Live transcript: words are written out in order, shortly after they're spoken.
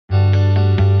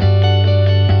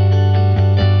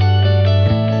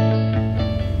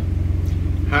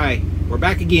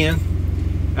back again.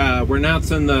 We're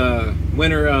announcing the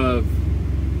winner of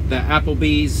the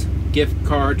Applebee's gift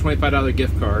card, $25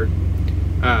 gift card.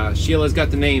 Sheila's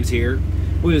got the names here.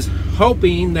 We was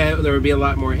hoping that there would be a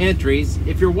lot more entries.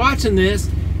 If you're watching this,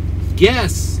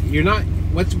 guess. You're not.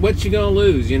 What you gonna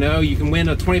lose? You know, you can win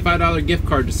a $25 gift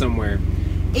card to somewhere.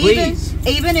 Please.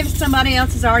 Even if somebody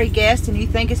else has already guessed and you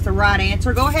think it's the right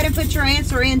answer, go ahead and put your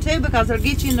answer in too, because it'll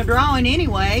get you in the drawing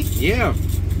anyway. Yeah.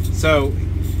 So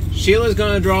Sheila's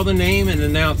gonna draw the name and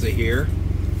announce it here.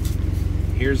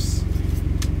 Here's.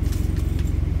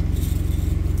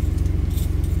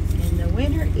 And the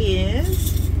winner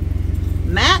is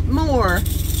Matt Moore.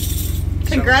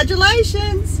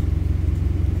 Congratulations.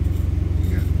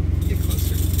 Yeah, get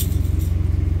closer.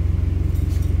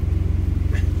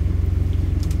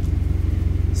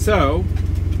 So,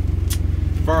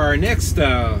 for our next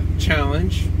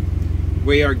challenge,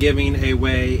 we are giving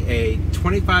away a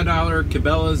 $25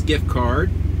 Cabela's gift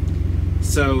card.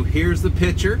 So, here's the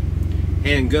picture,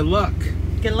 and good luck.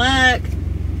 Good luck.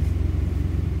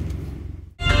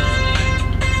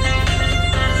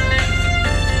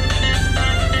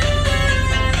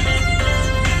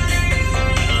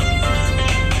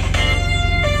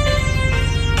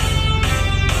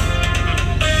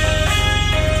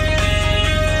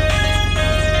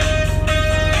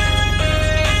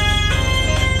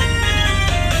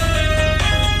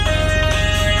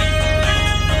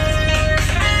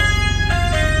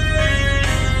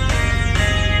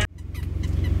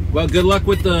 Well, good luck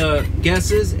with the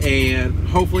guesses, and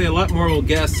hopefully a lot more will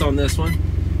guess on this one.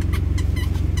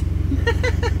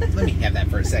 Let me have that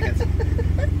for a second.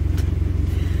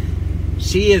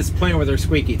 She is playing with her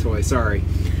squeaky toy, sorry.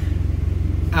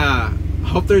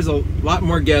 Hope there's a lot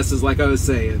more guesses, like I was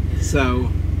saying.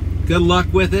 So, good luck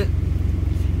with it,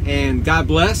 and God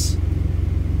bless.